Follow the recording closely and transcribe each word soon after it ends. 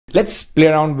Let's play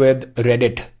around with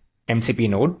Reddit MCP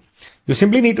node. You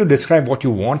simply need to describe what you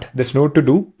want this node to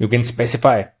do. You can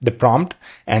specify the prompt,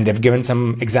 and they've given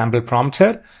some example prompts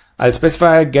here. I'll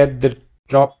specify get the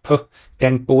top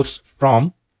 10 posts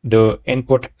from the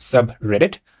input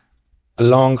subreddit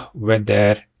along with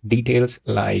their details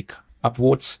like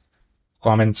upvotes,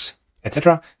 comments,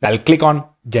 etc. I'll click on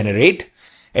generate.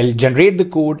 It'll generate the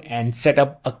code and set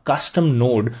up a custom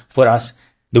node for us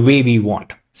the way we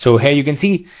want. So here you can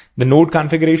see the node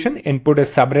configuration. Input is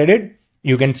subreddit.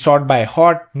 You can sort by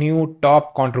hot, new,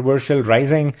 top, controversial,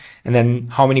 rising, and then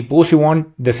how many posts you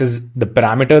want. This is the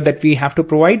parameter that we have to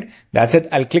provide. That's it.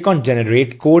 I'll click on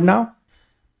generate code now.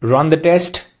 Run the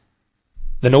test.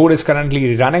 The node is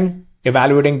currently running,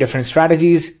 evaluating different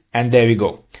strategies, and there we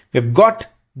go. We've got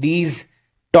these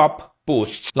top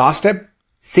posts. Last step,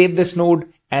 save this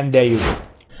node, and there you go.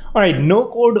 All right,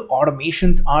 no-code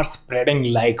automations are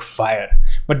spreading like fire,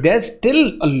 but there's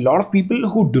still a lot of people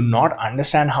who do not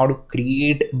understand how to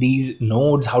create these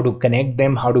nodes, how to connect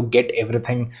them, how to get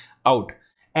everything out.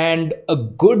 And a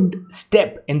good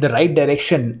step in the right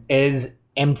direction is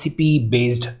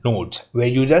MCP-based nodes, where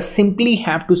you just simply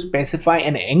have to specify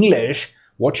in English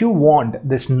what you want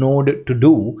this node to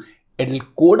do. It'll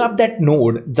code up that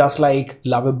node just like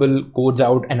Lovable codes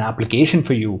out an application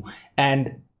for you.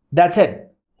 And that's it.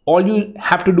 All you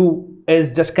have to do is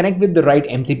just connect with the right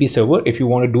MCP server. If you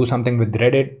want to do something with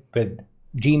Reddit, with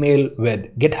Gmail,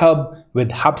 with GitHub, with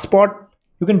HubSpot,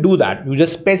 you can do that. You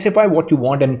just specify what you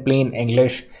want in plain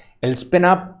English. It'll spin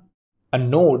up a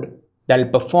node that'll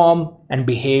perform and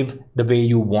behave the way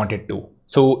you want it to.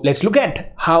 So let's look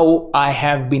at how I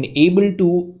have been able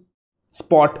to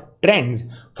spot trends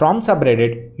from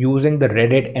subreddit using the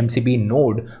Reddit MCP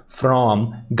node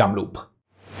from Gumloop.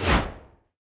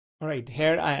 All right,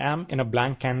 here I am in a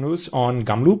blank canvas on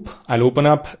Gumloop. I'll open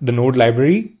up the node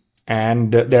library,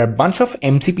 and there are a bunch of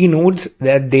MCP nodes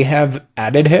that they have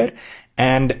added here.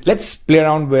 And let's play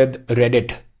around with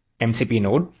Reddit MCP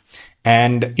node.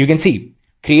 And you can see,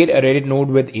 create a Reddit node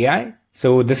with AI.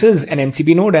 So this is an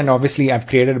MCP node, and obviously I've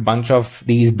created a bunch of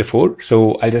these before.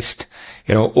 So I'll just,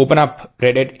 open up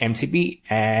Reddit MCP,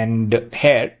 and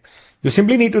here you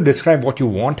simply need to describe what you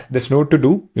want this node to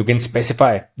do. You can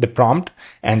specify the prompt,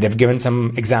 and they've given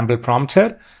some example prompts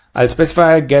here. I'll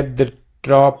specify get the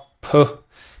top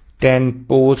 10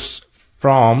 posts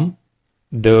from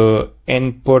the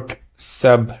input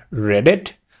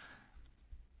subreddit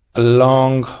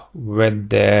along with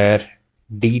their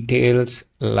details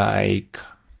like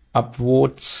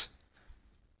upvotes,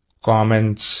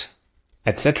 comments,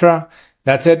 etc.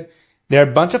 That's it. There are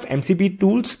a bunch of MCP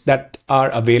tools that are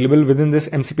available within this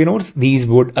MCP nodes. These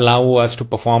would allow us to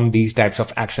perform these types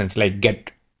of actions like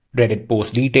get Reddit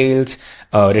post details,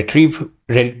 retrieve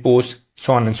Reddit posts,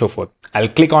 so on and so forth. I'll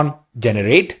click on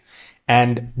generate,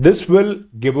 and this will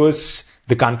give us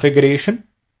the configuration.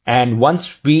 And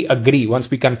once we agree,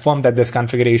 once we confirm that this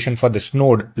configuration for this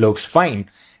node looks fine,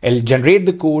 it'll generate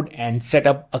the code and set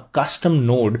up a custom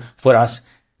node for us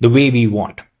the way we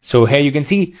want. So here you can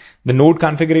see the node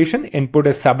configuration. Input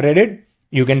is subreddit.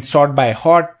 You can sort by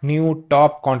hot, new,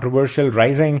 top, controversial,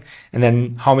 rising, and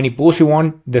then how many posts you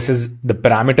want. This is the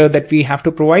parameter that we have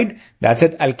to provide. That's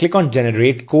it. I'll click on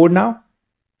generate code now.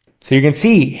 So you can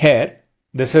see here,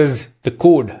 this is the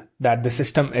code that the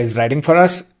system is writing for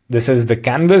us. This is the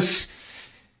canvas.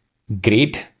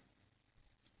 Great.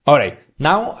 All right.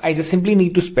 Now I just simply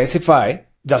need to specify,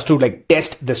 just to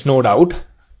test this node out.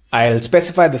 I'll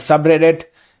specify the subreddit,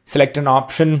 select an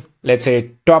option, let's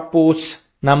say top posts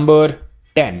number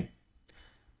 10.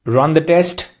 Run the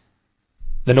test.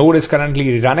 The node is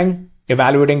currently running,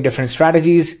 evaluating different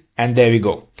strategies, and there we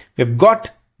go. We've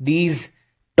got these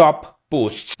top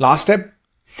posts. Last step,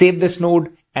 save this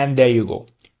node, and there you go.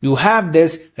 You have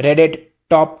this Reddit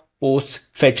top posts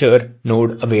fetcher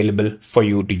node available for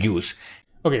you to use.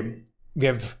 Okay, we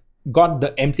have got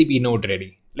the MCP node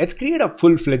ready. Let's create a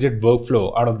full-fledged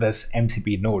workflow out of this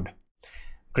MCP node.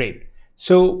 Great.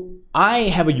 So I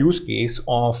have a use case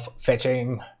of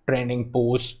fetching trending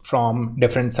posts from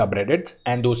different subreddits,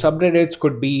 and those subreddits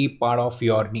could be part of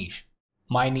your niche.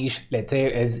 My niche, let's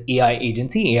say, is AI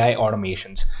agency, AI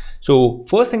automations. So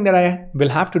first thing that I will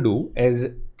have to do is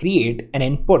create an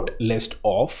input list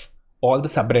of all the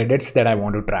subreddits that I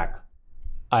want to track.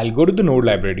 I'll go to the node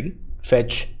library,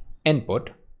 fetch input,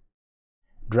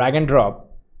 drag and drop,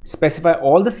 specify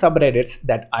all the subreddits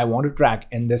that I want to track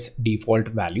in this default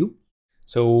value.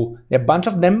 So a bunch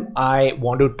of them I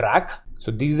want to track. So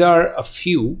these are a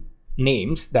few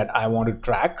names that I want to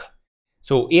track.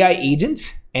 So AI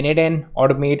agents, N8N,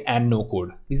 automate, and no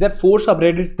code. These are 4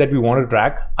 subreddits that we want to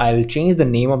track. I'll change the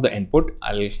name of the input.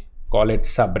 I'll call it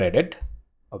subreddit.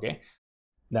 Okay,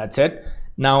 that's it.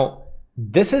 Now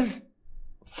this is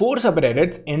 4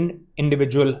 subreddits in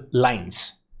individual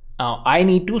lines. Now I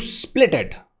need to split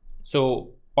it.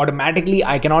 So automatically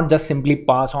I cannot just simply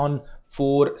pass on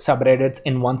 4 subreddits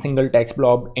in one single text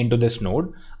blob into this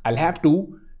node. I'll have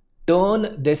to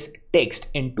turn this text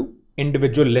into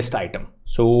individual list item.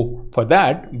 So for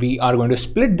that, we are going to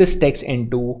split this text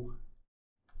into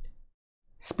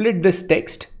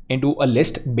a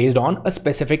list based on a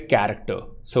specific character.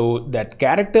 So that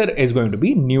character is going to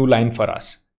be new line for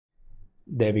us.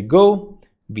 There we go.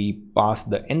 We pass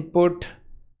the input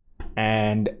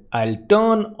and I'll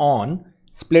turn on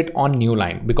split on new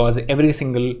line because every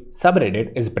single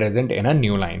subreddit is present in a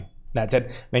new line. That's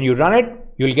it. When you run it,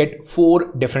 you'll get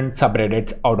 4 different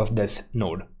subreddits out of this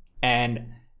node. And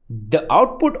the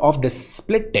output of this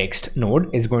split text node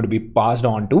is going to be passed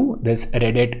on to this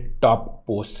Reddit top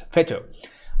posts fetcher.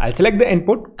 I'll select the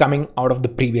input coming out of the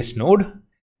previous node,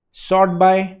 sort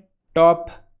by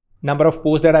top number of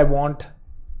posts that I want.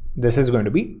 This is going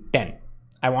to be 10.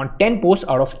 I want 10 posts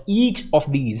out of each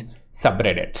of these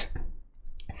subreddits.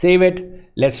 Save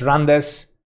it. Let's run this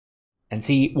and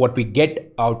see what we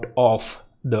get out of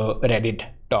the Reddit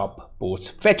top posts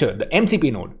fetcher, the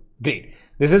MCP node. Great.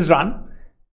 This is run.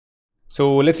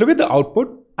 So let's look at the output.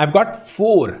 I've got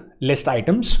 4 list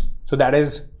items. So that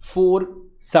is 4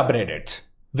 subreddits.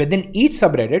 Within each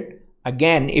subreddit,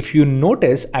 again, if you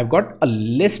notice, I've got a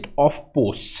list of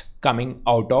posts coming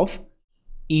out of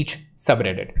each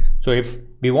subreddit. So if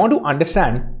we want to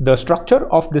understand the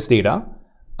structure of this data,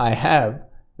 I have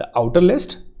the outer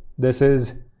list. This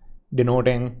is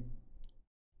denoting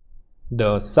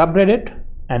the subreddit,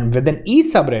 and within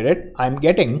each subreddit, I'm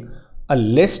getting a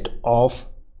list of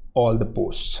all the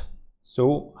posts.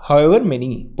 So however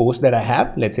many posts that I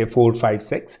have, let's say 4, 5,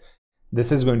 6,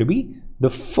 this is going to be the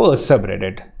first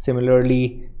subreddit.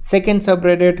 Similarly, second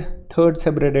subreddit, third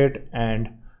subreddit, and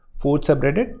fourth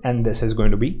subreddit, and this is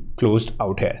going to be closed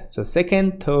out here. So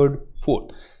second, third,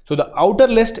 fourth. So the outer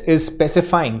list is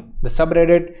specifying the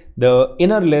subreddit, the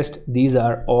inner list, these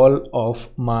are all of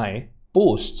my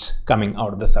posts coming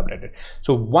out of the subreddit.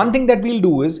 So one thing that we'll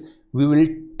do is we will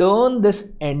turn this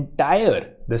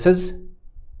entire, this is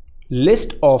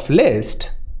list of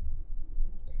list,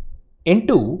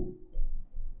 into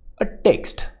a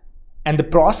text. And the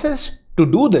process to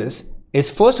do this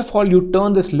is, first of all, you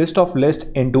turn this list of list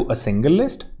into a single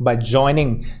list by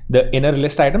joining the inner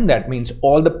list item. That means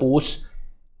all the posts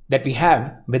that we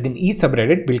have within each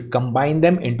subreddit, will combine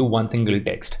them into one single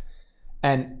text.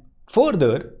 And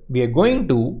further, we are going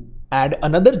to add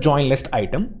another join list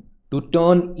item to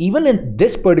turn even in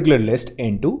this particular list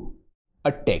into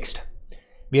a text.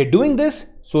 We are doing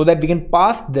this so that we can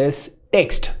pass this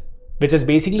text, which is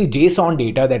basically JSON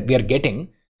data that we are getting,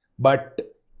 but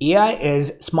AI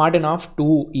is smart enough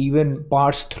to even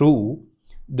parse through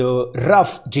the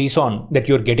rough JSON that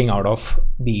you're getting out of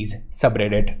these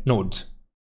subreddit nodes.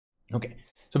 Okay,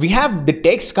 so we have the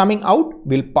text coming out,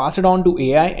 we'll pass it on to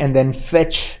AI and then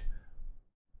fetch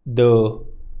the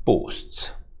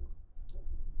posts,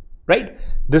 right?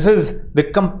 This is the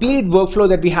complete workflow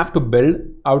that we have to build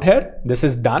out here. This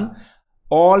is done.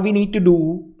 All we need to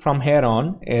do from here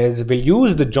on is we'll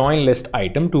use the join list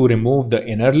item to remove the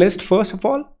inner list first of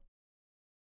all.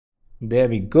 There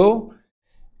we go.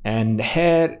 And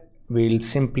here we'll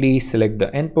simply select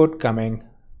the input coming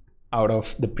out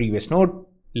of the previous node,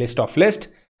 list of list.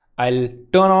 I'll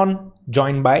turn on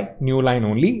join by new line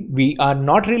only. We are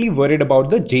not really worried about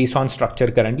the JSON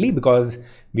structure currently because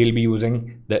we'll be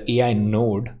using the AI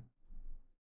node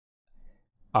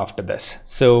after this.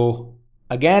 So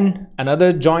again,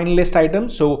 another join list item.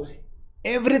 So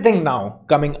everything now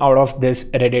coming out of this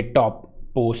Reddit top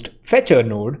post fetcher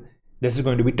node, this is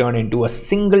going to be turned into a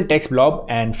single text blob.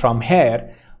 And from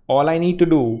here, all I need to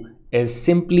do is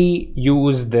simply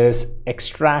use this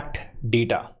extract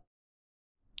data.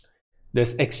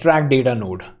 This extract data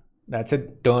node. That's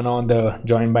it. Turn on the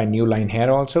join by new line here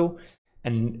also.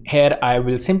 And here I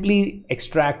will simply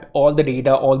extract all the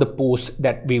data, all the posts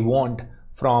that we want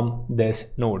from this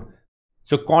node.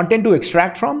 So content to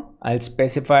extract from, I'll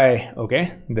specify,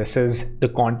 okay, this is the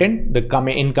content, the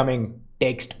incoming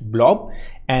text blob,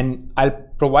 and I'll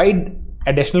provide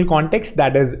additional context,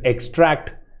 that is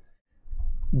extract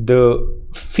the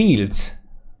fields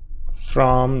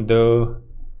from the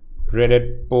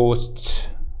Reddit posts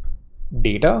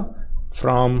data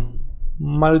from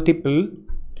multiple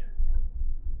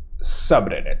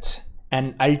subreddits,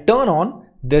 and I'll turn on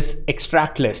this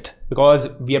extract list, because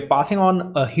we are passing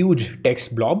on a huge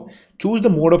text blob. Choose the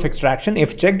mode of extraction.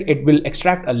 If checked, it will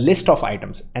extract a list of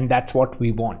items, and that's what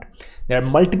we want. There are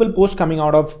multiple posts coming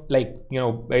out of, like,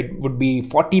 it would be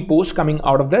 40 posts coming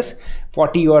out of this,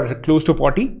 40 or close to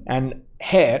 40. And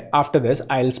here after this,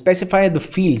 I'll specify the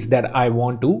fields that I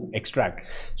want to extract.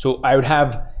 So I would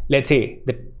have, let's say,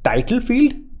 the title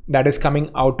field that is coming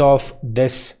out of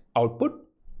this output.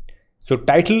 So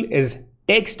title is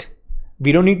text.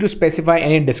 We don't need to specify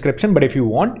any description, but if you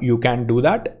want, you can do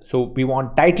that. So we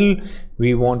want title,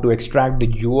 we want to extract the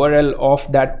URL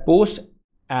of that post,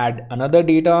 add another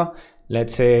data.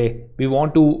 Let's say we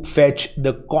want to fetch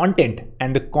the content,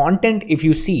 and the content, if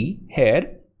you see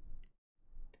here,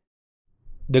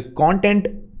 the content,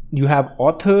 you have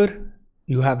author,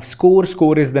 you have score.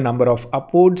 Score is the number of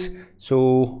upvotes.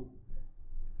 So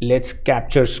let's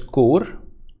capture score.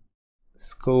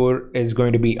 Score is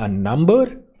going to be a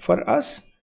number for us.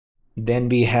 Then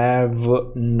we have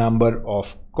number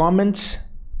of comments.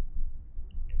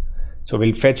 So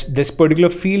we'll fetch this particular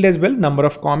field as well. Number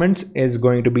of comments is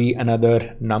going to be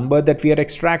another number that we are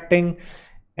extracting,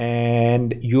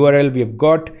 and URL we have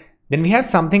got. Then we have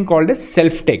something called as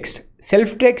self text.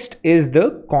 Self text is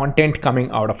the content coming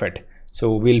out of it.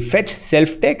 So we'll fetch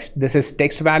self text. This is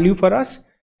text value for us,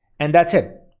 and that's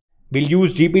it. We'll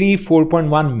use GPT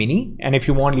 4.1 mini, and if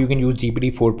you want, you can use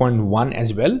GPT 4.1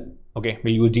 as well. Okay,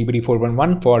 we'll use GPT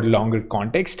 4.1 for longer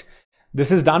context.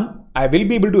 This is done. I will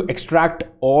be able to extract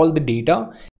all the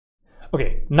data.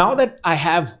 Okay, now that I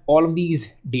have all of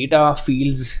these data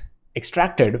fields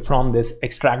extracted from this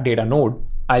extract data node,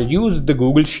 I'll use the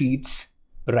Google Sheets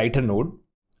writer node.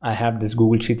 I have this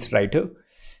Google Sheets writer,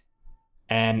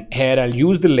 and here I'll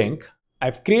use the link.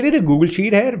 I've created a Google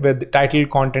Sheet here with title,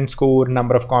 content, score,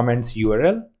 number of comments,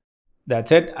 URL.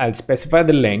 That's it. I'll specify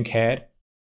the link here.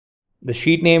 The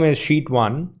sheet name is sheet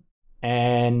 1.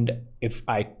 And if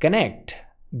I connect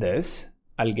this,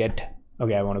 I'll get,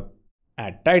 okay, I want to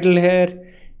add title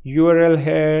here, URL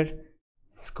here,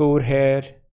 score here,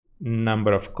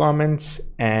 number of comments,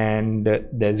 and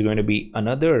there's going to be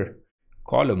another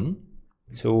column.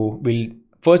 So we'll,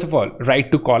 first of all,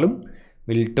 write to column.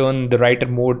 We'll turn the writer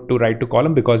mode to write to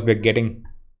column because we're getting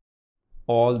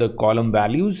all the column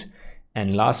values.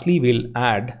 And lastly, we'll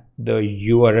add the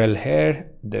URL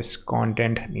here. This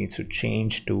content needs to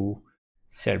change to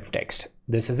self text.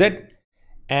 This is it.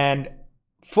 And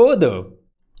further,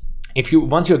 if you,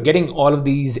 once you're getting all of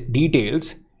these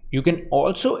details, you can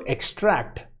also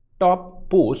extract top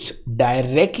posts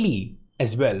directly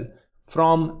as well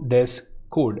from this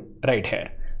code right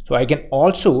here. So I can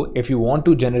also, if you want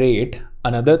to generate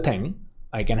another thing,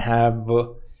 I can have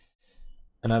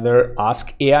another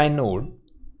Ask AI node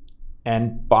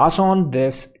and pass on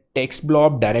this text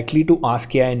blob directly to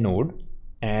Ask AI node,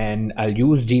 and I'll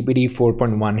use GPT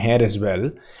 4.1 here as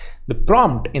well. The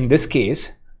prompt in this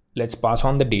case, let's pass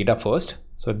on the data first.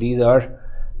 So these are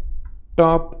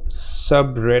top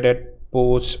subreddit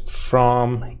posts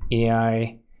from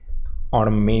AI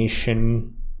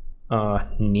automation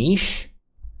niche,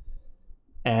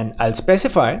 and I'll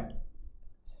specify,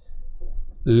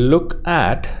 look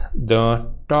at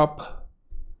the top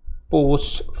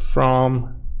posts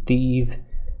from these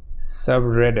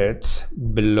subreddits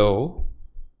below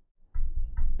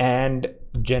and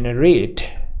generate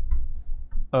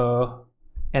an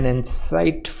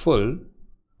insightful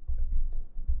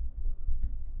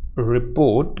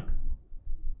report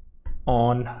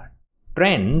on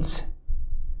trends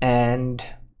and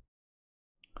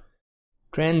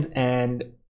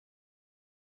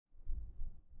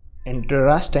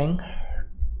interesting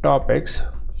topics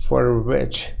for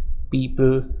which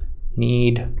people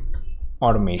need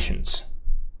automations.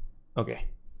 Okay,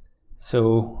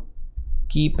 so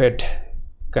keep it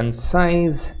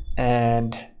concise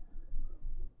and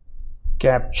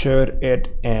capture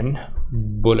it in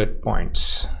bullet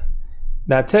points.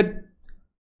 That's it.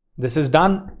 This is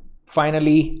done.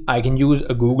 Finally, I can use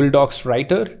a Google Docs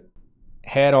writer.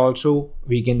 Here also,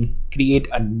 we can create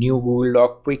a new Google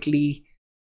Doc quickly.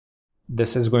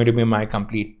 This is going to be my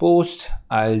complete post.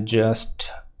 I'll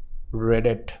just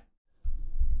Reddit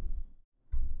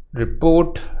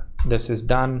report. This is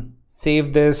done.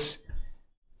 Save this.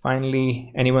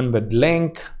 Finally, anyone with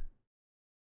link,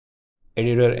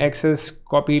 editor access,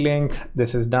 copy link.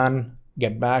 This is done.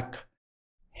 Get back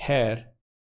here.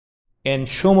 In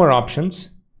show more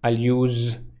options, I'll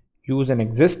use an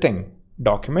existing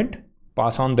document,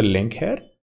 pass on the link here.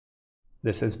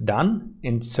 This is done.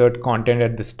 Insert content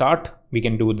at the start. We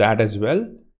can do that as well.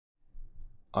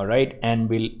 All right. And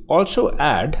we'll also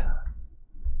add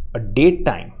a date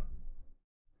time.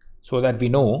 so that we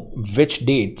know which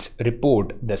dates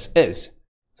report this is.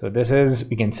 So this is,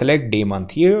 we can select day,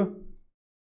 month, year.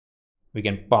 We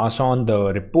can pass on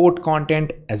the report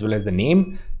content as well as the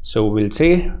name. So we'll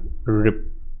say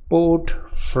report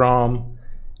from,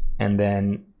 and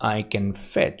then I can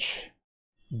fetch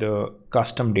the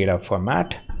custom data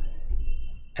format.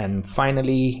 And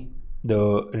finally,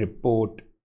 the report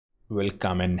will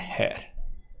come in here.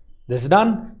 This is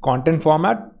done. Content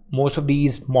format. Most of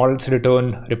these models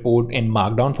return report in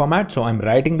Markdown format. So I'm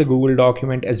writing the Google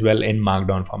document as well in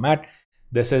Markdown format.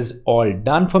 This is all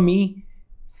done for me.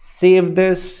 Save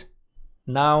this.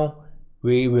 Now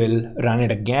we will run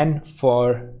it again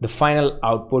for the final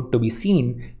output to be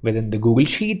seen within the Google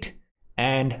Sheet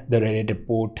and the Reddit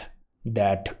report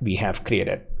that we have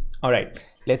created. All right,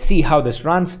 let's see how this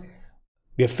runs.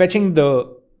 We are fetching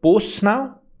the posts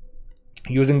now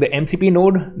using the MCP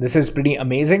node. This is pretty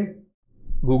amazing.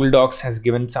 Google Docs has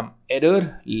given some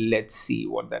error. Let's see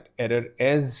what that error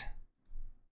is.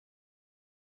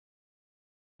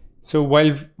 So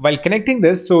while connecting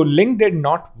this, so link did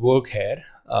not work here.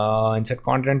 Inside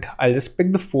content, I'll just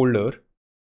pick the folder.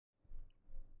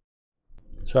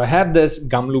 So I have this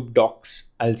Gumloop docs.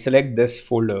 I'll select this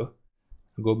folder,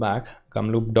 go back,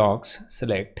 Gumloop docs,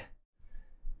 select.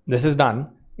 This is done.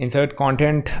 Insert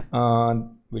content,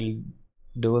 we'll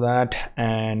do that,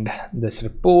 and this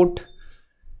report,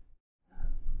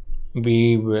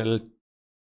 we will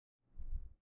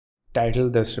title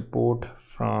this report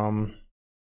from.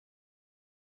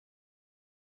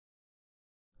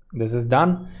 This is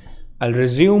done. I'll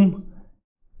resume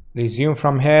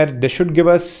from here. This should give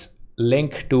us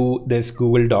link to this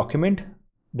Google document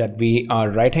that we are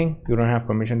writing. You don't have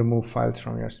permission to move files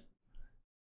from yours.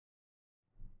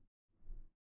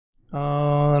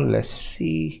 Let's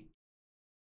see.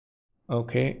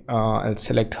 Okay, I'll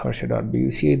select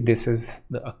Harsha.bvca. This is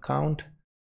the account.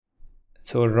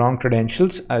 So wrong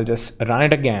credentials. I'll just run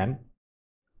it again.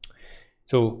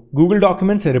 So Google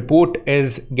Documents report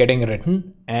is getting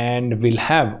written, and we'll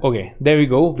have, okay, there we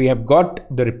go. We have got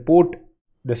the report.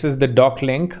 This is the doc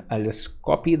link. I'll just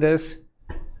copy this,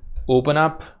 open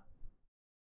up.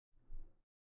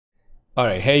 All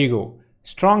right, here you go.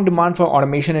 Strong demand for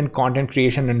automation in content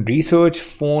creation and research,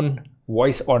 phone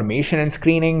voice automation and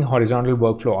screening, horizontal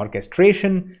workflow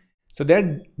orchestration. So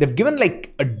they've given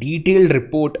like a detailed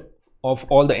report of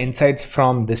all the insights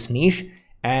from this niche,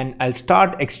 and I'll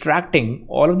start extracting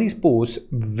all of these posts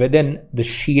within the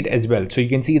sheet as well. So you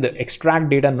can see the extract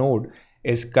data node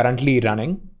is currently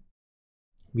running.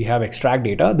 We have extract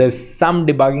data. There's some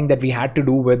debugging that we had to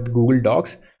do with Google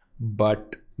Docs,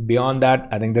 but beyond that,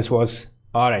 I think this was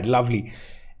all right, lovely.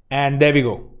 And there we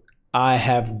go. I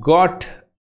have got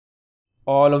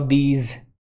all of these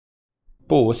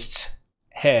posts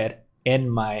here in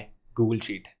my Google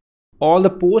Sheet. All the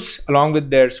posts along with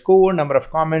their score, number of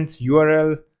comments,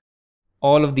 URL,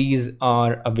 all of these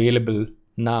are available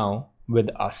now with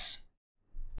us.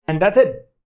 And that's it.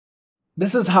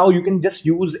 This is how you can just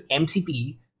use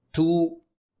MCP to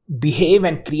behave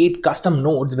and create custom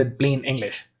nodes with plain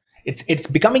English. It's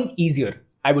becoming easier.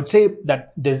 I would say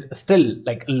that there's still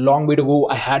like a long way to go.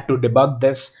 I had to debug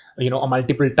this,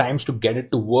 multiple times to get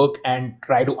it to work and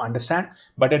try to understand.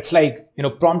 But it's like,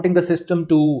 prompting the system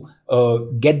to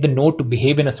get the node to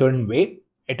behave in a certain way.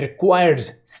 It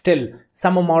requires still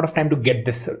some amount of time to get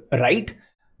this right.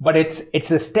 But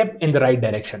it's a step in the right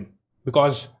direction,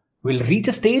 because we'll reach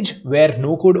a stage where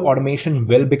no-code automation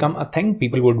will become a thing.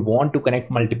 People would want to connect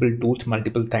multiple tools,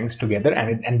 multiple things together,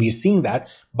 and we're seeing that.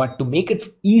 But to make it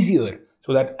easier,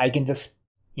 so that I can just,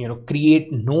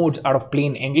 create nodes out of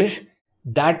plain English,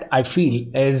 that I feel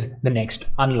is the next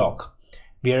unlock.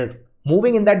 We are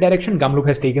moving in that direction. Gumloop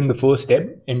has taken the first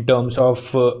step in terms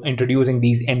of introducing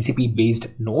these MCP-based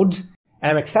nodes,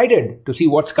 and I'm excited to see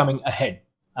what's coming ahead.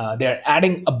 They're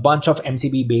adding a bunch of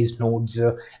MCP-based nodes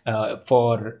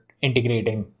for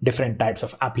integrating different types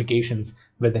of applications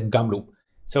within Gumloop.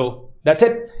 So that's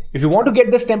it. If you want to get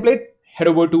this template, head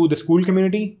over to the school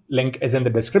community. Link is in the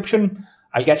description.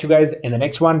 I'll catch you guys in the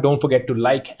next one. Don't forget to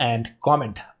like and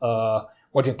comment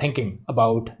what you're thinking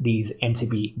about these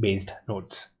MCP based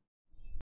nodes.